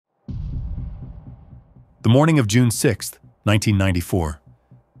The morning of June 6, 1994,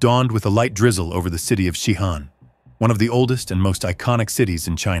 dawned with a light drizzle over the city of Xi'an, one of the oldest and most iconic cities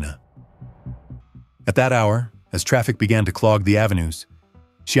in China. At that hour, as traffic began to clog the avenues,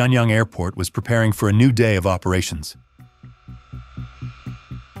 Xianyang Airport was preparing for a new day of operations.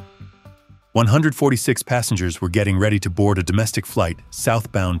 146 passengers were getting ready to board a domestic flight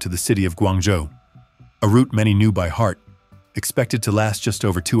southbound to the city of Guangzhou, a route many knew by heart, expected to last just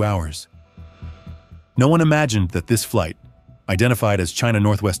over 2 hours. No one imagined that this flight, identified as China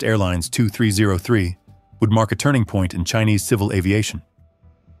Northwest Airlines 2303, would mark a turning point in Chinese civil aviation.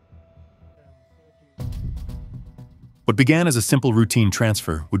 What began as a simple routine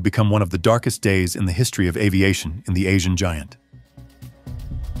transfer would become one of the darkest days in the history of aviation in the Asian giant.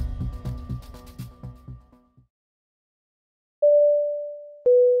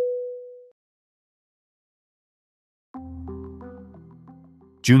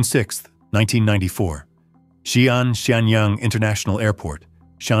 June 6, 1994. Xi'anyang International Airport,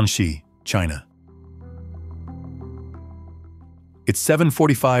 Shaanxi, China. It's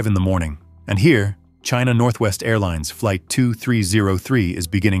 7:45 in the morning, and here, China Northwest Airlines Flight 2303 is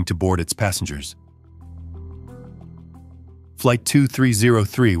beginning to board its passengers. Flight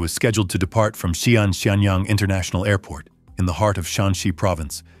 2303 was scheduled to depart from Xi'anyang International Airport in the heart of Shaanxi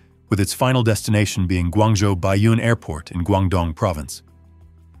Province, with its final destination being Guangzhou Baiyun Airport in Guangdong Province.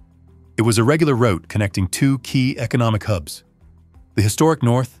 It was a regular route connecting two key economic hubs, the historic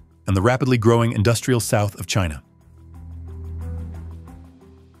north and the rapidly growing industrial south of China.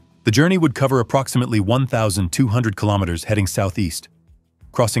 The journey would cover approximately 1,200 kilometers heading southeast,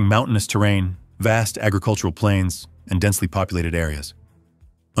 crossing mountainous terrain, vast agricultural plains, and densely populated areas.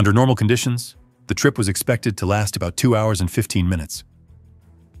 Under normal conditions, the trip was expected to last about 2 hours and 15 minutes.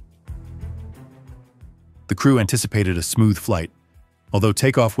 The crew anticipated a smooth flight, although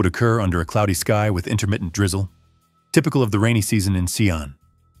takeoff would occur under a cloudy sky with intermittent drizzle, typical of the rainy season in Xi'an.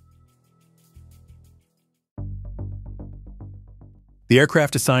 The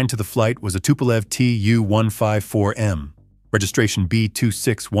aircraft assigned to the flight was a Tupolev Tu-154M, registration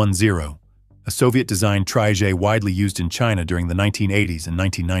B2610, a Soviet-designed trijet widely used in China during the 1980s and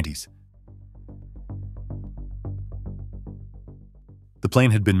 1990s. The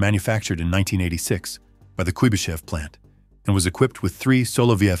plane had been manufactured in 1986 by the Kuibyshev plant and was equipped with 3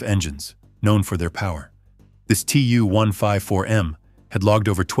 Soloviev engines, known for their power. This Tu-154M had logged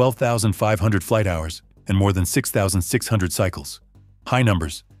over 12,500 flight hours and more than 6,600 cycles. High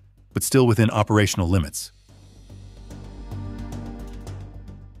numbers, but still within operational limits.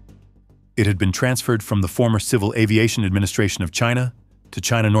 It had been transferred from the former Civil Aviation Administration of China to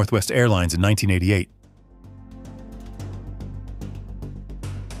China Northwest Airlines in 1988.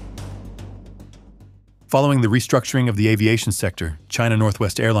 Following the restructuring of the aviation sector, China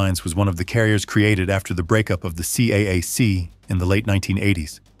Northwest Airlines was one of the carriers created after the breakup of the CAAC in the late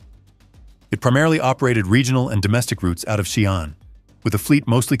 1980s. It primarily operated regional and domestic routes out of Xi'an, with a fleet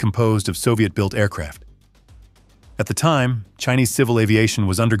mostly composed of Soviet-built aircraft. At the time, Chinese civil aviation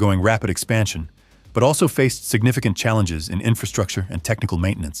was undergoing rapid expansion, but also faced significant challenges in infrastructure and technical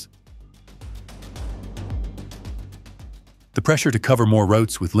maintenance. The pressure to cover more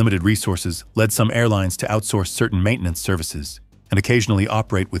routes with limited resources led some airlines to outsource certain maintenance services and occasionally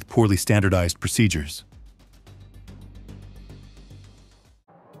operate with poorly standardized procedures.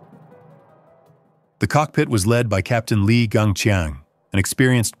 The cockpit was led by Captain Li Gangqiang, an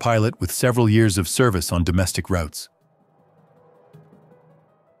experienced pilot with several years of service on domestic routes.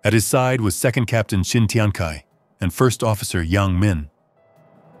 At his side was Second Captain Xin Tiankai and First Officer Yang Min.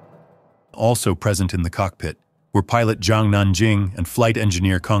 Also present in the cockpit were pilot Zhang Nanjing and flight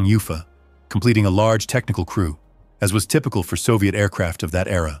engineer Kong Yufa, completing a large technical crew, as was typical for Soviet aircraft of that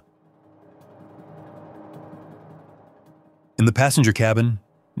era. In the passenger cabin,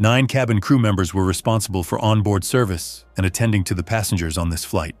 9 cabin crew members were responsible for onboard service and attending to the passengers on this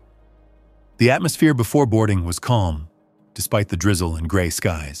flight. The atmosphere before boarding was calm, despite the drizzle and gray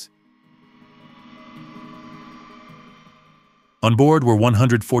skies. On board were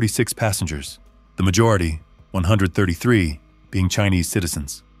 146 passengers, the majority, 133, being Chinese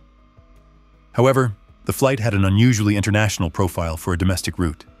citizens. However, the flight had an unusually international profile for a domestic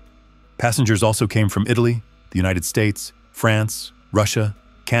route. Passengers also came from Italy, the United States, France, Russia,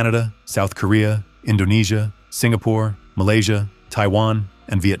 Canada, South Korea, Indonesia, Singapore, Malaysia, Taiwan,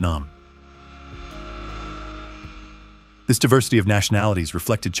 and Vietnam. This diversity of nationalities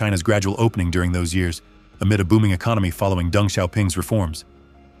reflected China's gradual opening during those years, amid a booming economy following Deng Xiaoping's reforms.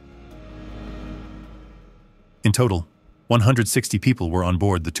 In total, 160 people were on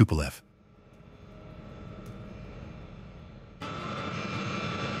board the Tupolev.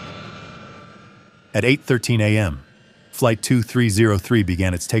 At 8:13 a.m., Flight 2303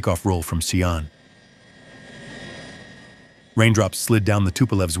 began its takeoff roll from Xi'an. Raindrops slid down the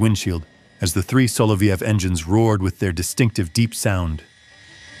Tupolev's windshield as the three Soloviev engines roared with their distinctive deep sound.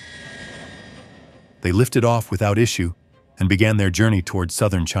 They lifted off without issue and began their journey toward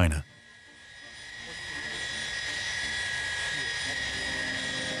southern China.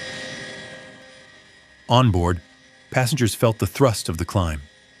 On board, passengers felt the thrust of the climb.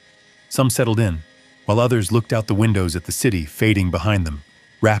 Some settled in, while others looked out the windows at the city fading behind them,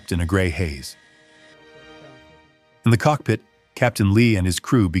 wrapped in a gray haze. In the cockpit, Captain Li and his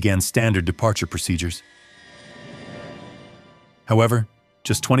crew began standard departure procedures. However,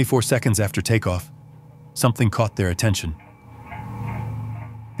 just 24 seconds after takeoff, something caught their attention.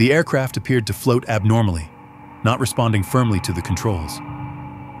 The aircraft appeared to float abnormally, not responding firmly to the controls.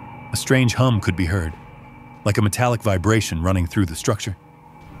 A strange hum could be heard, like a metallic vibration running through the structure.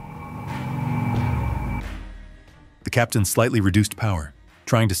 The captain slightly reduced power,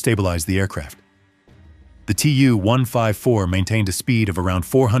 trying to stabilize the aircraft. The Tu-154 maintained a speed of around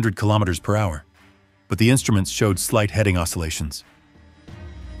 400 kilometers per hour, but the instruments showed slight heading oscillations.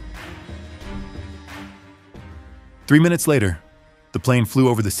 3 minutes later, the plane flew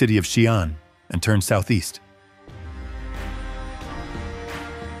over the city of Xi'an and turned southeast.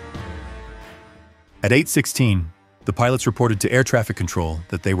 At 8:16, the pilots reported to air traffic control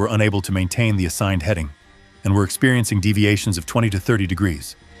that they were unable to maintain the assigned heading and were experiencing deviations of 20 to 30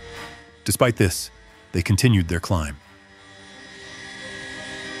 degrees. Despite this, they continued their climb.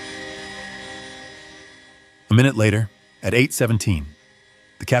 A minute later, at 8:17,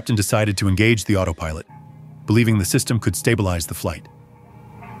 the captain decided to engage the autopilot, believing the system could stabilize the flight.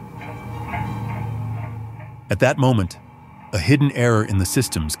 At that moment, a hidden error in the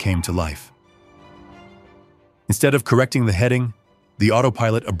systems came to life. Instead of correcting the heading, the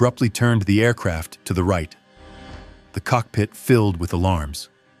autopilot abruptly turned the aircraft to the right. The cockpit filled with alarms.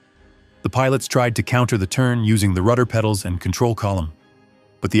 The pilots tried to counter the turn using the rudder pedals and control column,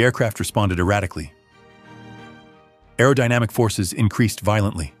 but the aircraft responded erratically. Aerodynamic forces increased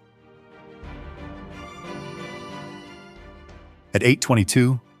violently. At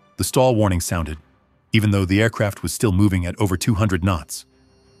 8:22, the stall warning sounded, even though the aircraft was still moving at over 200 knots.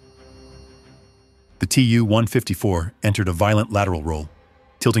 The Tu-154 entered a violent lateral roll,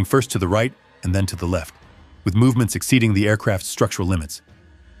 tilting first to the right and then to the left, with movements exceeding the aircraft's structural limits.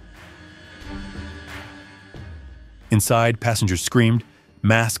 Inside, passengers screamed,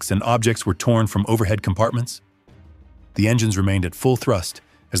 masks and objects were torn from overhead compartments. The engines remained at full thrust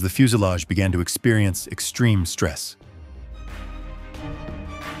as the fuselage began to experience extreme stress.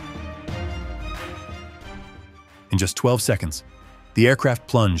 In just 12 seconds, the aircraft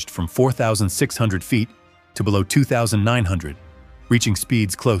plunged from 4,600 feet to below 2,900, reaching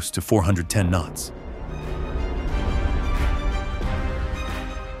speeds close to 410 knots.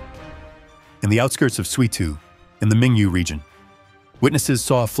 In the outskirts of Suitu, in the Mingyu region, witnesses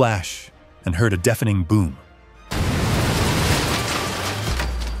saw a flash and heard a deafening boom.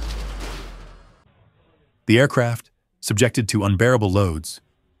 The aircraft, subjected to unbearable loads,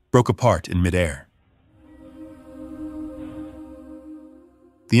 broke apart in midair.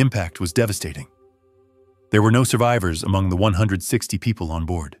 The impact was devastating. There were no survivors among the 160 people on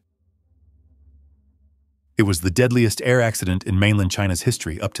board. It was the deadliest air accident in mainland China's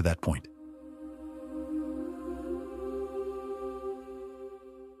history up to that point.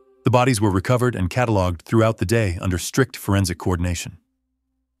 The bodies were recovered and catalogued throughout the day under strict forensic coordination.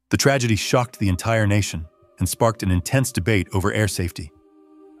 The tragedy shocked the entire nation and sparked an intense debate over air safety.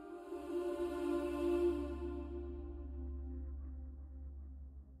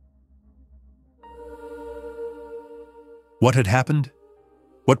 What had happened?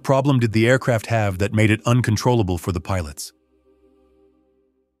 What problem did the aircraft have that made it uncontrollable for the pilots?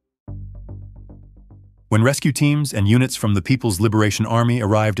 When rescue teams and units from the People's Liberation Army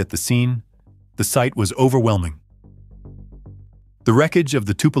arrived at the scene, the sight was overwhelming. The wreckage of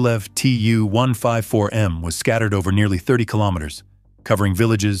the Tupolev Tu-154M was scattered over nearly 30 kilometers, covering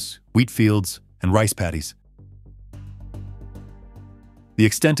villages, wheat fields, and rice paddies. The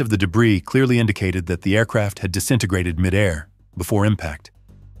extent of the debris clearly indicated that the aircraft had disintegrated mid-air before impact.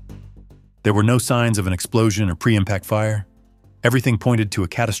 There were no signs of an explosion or pre-impact fire. Everything pointed to a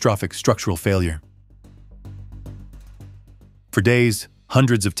catastrophic structural failure. For days,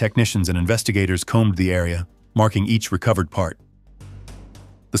 hundreds of technicians and investigators combed the area, marking each recovered part.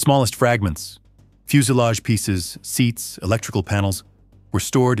 The smallest fragments, fuselage pieces, seats, electrical panels, were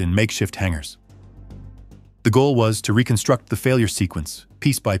stored in makeshift hangars. The goal was to reconstruct the failure sequence,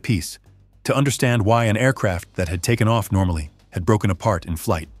 piece by piece, to understand why an aircraft that had taken off normally had broken apart in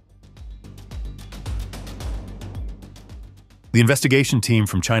flight. The investigation team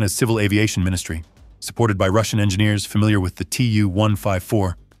from China's Civil Aviation Ministry, supported by Russian engineers familiar with the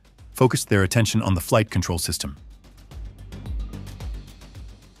Tu-154, focused their attention on the flight control system.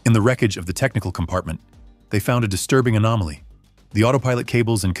 In the wreckage of the technical compartment, they found a disturbing anomaly. The autopilot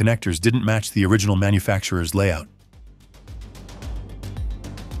cables and connectors didn't match the original manufacturer's layout.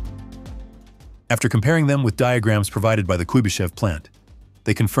 After comparing them with diagrams provided by the Kuibyshev plant,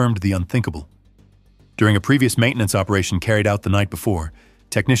 they confirmed the unthinkable. During a previous maintenance operation carried out the night before,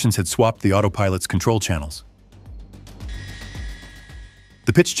 technicians had swapped the autopilot's control channels.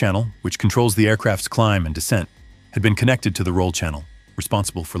 The pitch channel, which controls the aircraft's climb and descent, had been connected to the roll channel,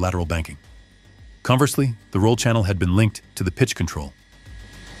 responsible for lateral banking. Conversely, the roll channel had been linked to the pitch control.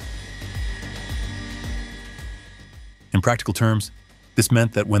 In practical terms, this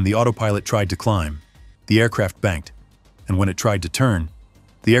meant that when the autopilot tried to climb, the aircraft banked, and when it tried to turn,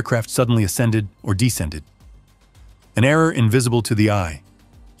 the aircraft suddenly ascended or descended. An error invisible to the eye,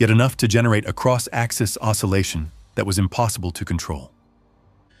 yet enough to generate a cross-axis oscillation that was impossible to control.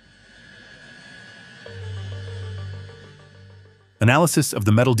 Analysis of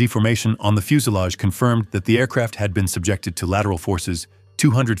the metal deformation on the fuselage confirmed that the aircraft had been subjected to lateral forces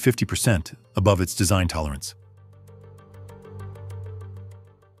 250% above its design tolerance.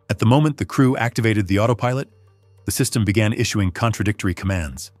 At the moment the crew activated the autopilot, the system began issuing contradictory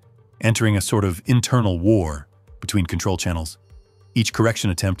commands, entering a sort of internal war between control channels. Each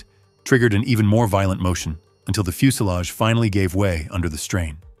correction attempt triggered an even more violent motion until the fuselage finally gave way under the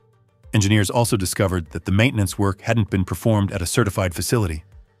strain. Engineers also discovered that the maintenance work hadn't been performed at a certified facility.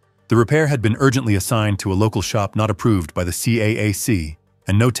 The repair had been urgently assigned to a local shop not approved by the CAAC,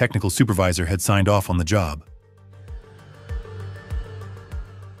 and no technical supervisor had signed off on the job.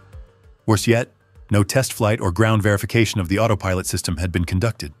 Worse yet, no test flight or ground verification of the autopilot system had been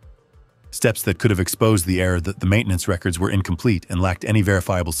conducted. Steps that could have exposed the error that the maintenance records were incomplete and lacked any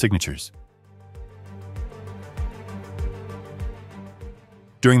verifiable signatures.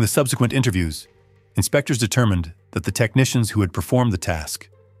 During the subsequent interviews, inspectors determined that the technicians who had performed the task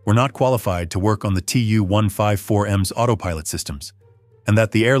were not qualified to work on the Tu-154M's autopilot systems, and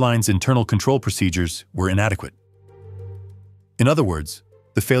that the airline's internal control procedures were inadequate. In other words,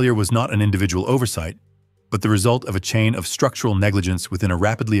 the failure was not an individual oversight, but the result of a chain of structural negligence within a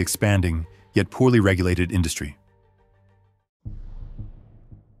rapidly expanding, yet poorly regulated industry.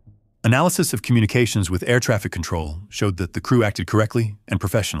 Analysis of communications with air traffic control showed that the crew acted correctly and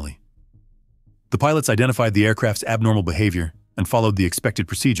professionally. The pilots identified the aircraft's abnormal behavior and followed the expected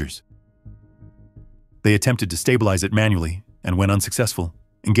procedures. They attempted to stabilize it manually and, when unsuccessful,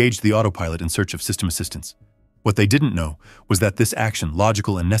 engaged the autopilot in search of system assistance. What they didn't know was that this action,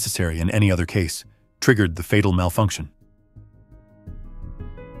 logical and necessary in any other case, triggered the fatal malfunction.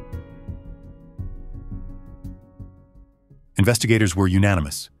 Investigators were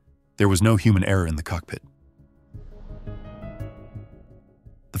unanimous. There was no human error in the cockpit.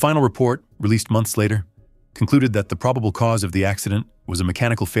 The final report, released months later, concluded that the probable cause of the accident was a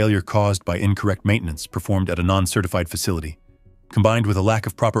mechanical failure caused by incorrect maintenance performed at a non-certified facility, combined with a lack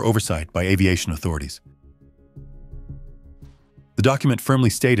of proper oversight by aviation authorities. The document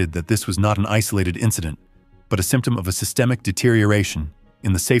firmly stated that this was not an isolated incident, but a symptom of a systemic deterioration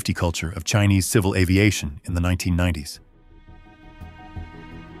in the safety culture of Chinese civil aviation in the 1990s.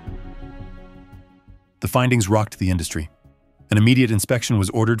 The findings rocked the industry. An immediate inspection was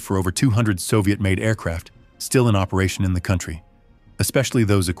ordered for over 200 Soviet-made aircraft still in operation in the country, especially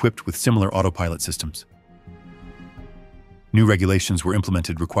those equipped with similar autopilot systems. New regulations were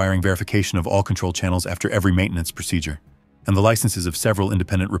implemented requiring verification of all control channels after every maintenance procedure, and the licenses of several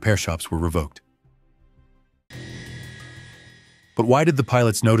independent repair shops were revoked. But why did the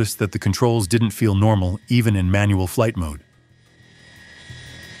pilots notice that the controls didn't feel normal even in manual flight mode?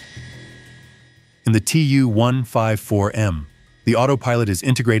 In the Tu-154M, the autopilot is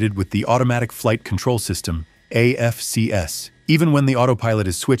integrated with the Automatic Flight Control System, AFCS. Even when the autopilot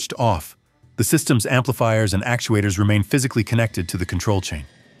is switched off, the system's amplifiers and actuators remain physically connected to the control chain.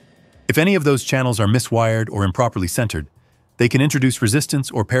 If any of those channels are miswired or improperly centered, they can introduce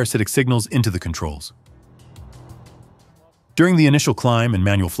resistance or parasitic signals into the controls. During the initial climb in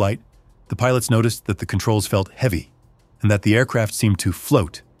manual flight, the pilots noticed that the controls felt heavy and that the aircraft seemed to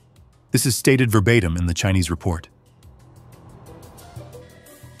float. This is stated verbatim in the Chinese report.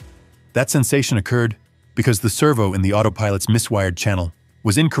 That sensation occurred because the servo in the autopilot's miswired channel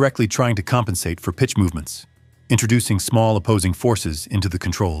was incorrectly trying to compensate for pitch movements, introducing small opposing forces into the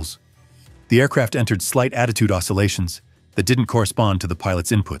controls. The aircraft entered slight attitude oscillations that didn't correspond to the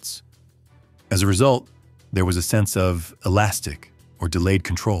pilot's inputs. As a result, there was a sense of elastic or delayed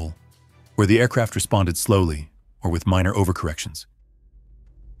control, where the aircraft responded slowly or with minor overcorrections.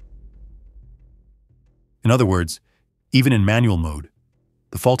 In other words, even in manual mode,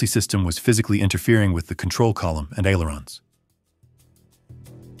 the faulty system was physically interfering with the control column and ailerons.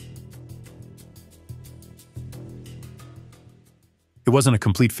 It wasn't a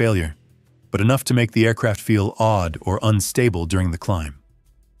complete failure, but enough to make the aircraft feel odd or unstable during the climb.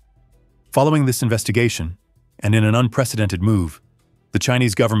 Following this investigation, and in an unprecedented move, the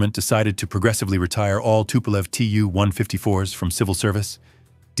Chinese government decided to progressively retire all Tupolev Tu-154s from civil service,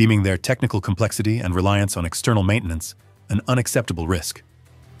 deeming their technical complexity and reliance on external maintenance an unacceptable risk.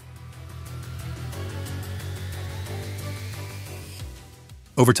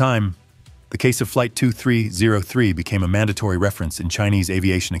 Over time, the case of Flight 2303 became a mandatory reference in Chinese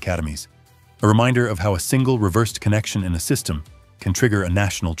aviation academies, a reminder of how a single reversed connection in a system can trigger a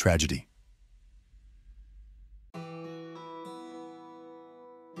national tragedy.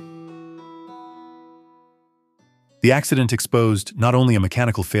 The accident exposed not only a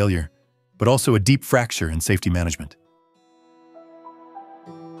mechanical failure, but also a deep fracture in safety management.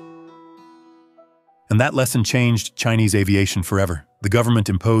 And that lesson changed Chinese aviation forever. The government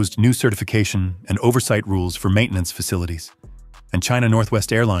imposed new certification and oversight rules for maintenance facilities, and China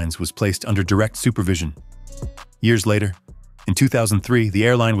Northwest Airlines was placed under direct supervision. Years later, in 2003, the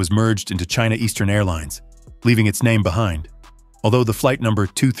airline was merged into China Eastern Airlines, leaving its name behind, although the flight number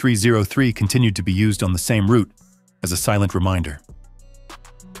 2303 continued to be used on the same route as a silent reminder.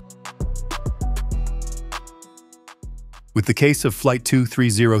 With the case of Flight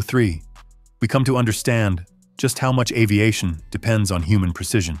 2303, we come to understand just how much aviation depends on human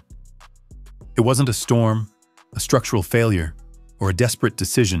precision. It wasn't a storm, a structural failure, or a desperate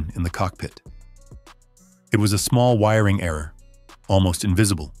decision in the cockpit. It was a small wiring error, almost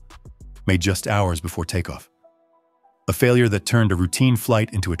invisible, made just hours before takeoff. A failure that turned a routine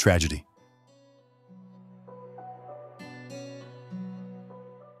flight into a tragedy.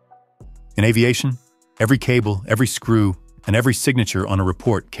 In aviation, every cable, every screw, and every signature on a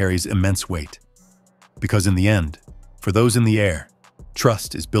report carries immense weight. Because in the end, for those in the air,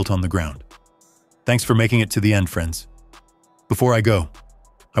 trust is built on the ground. Thanks for making it to the end, friends. Before I go,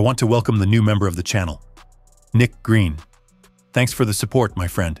 I want to welcome the new member of the channel, Nick Green. Thanks for the support, my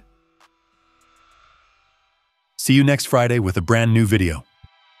friend. See you next Friday with a brand new video.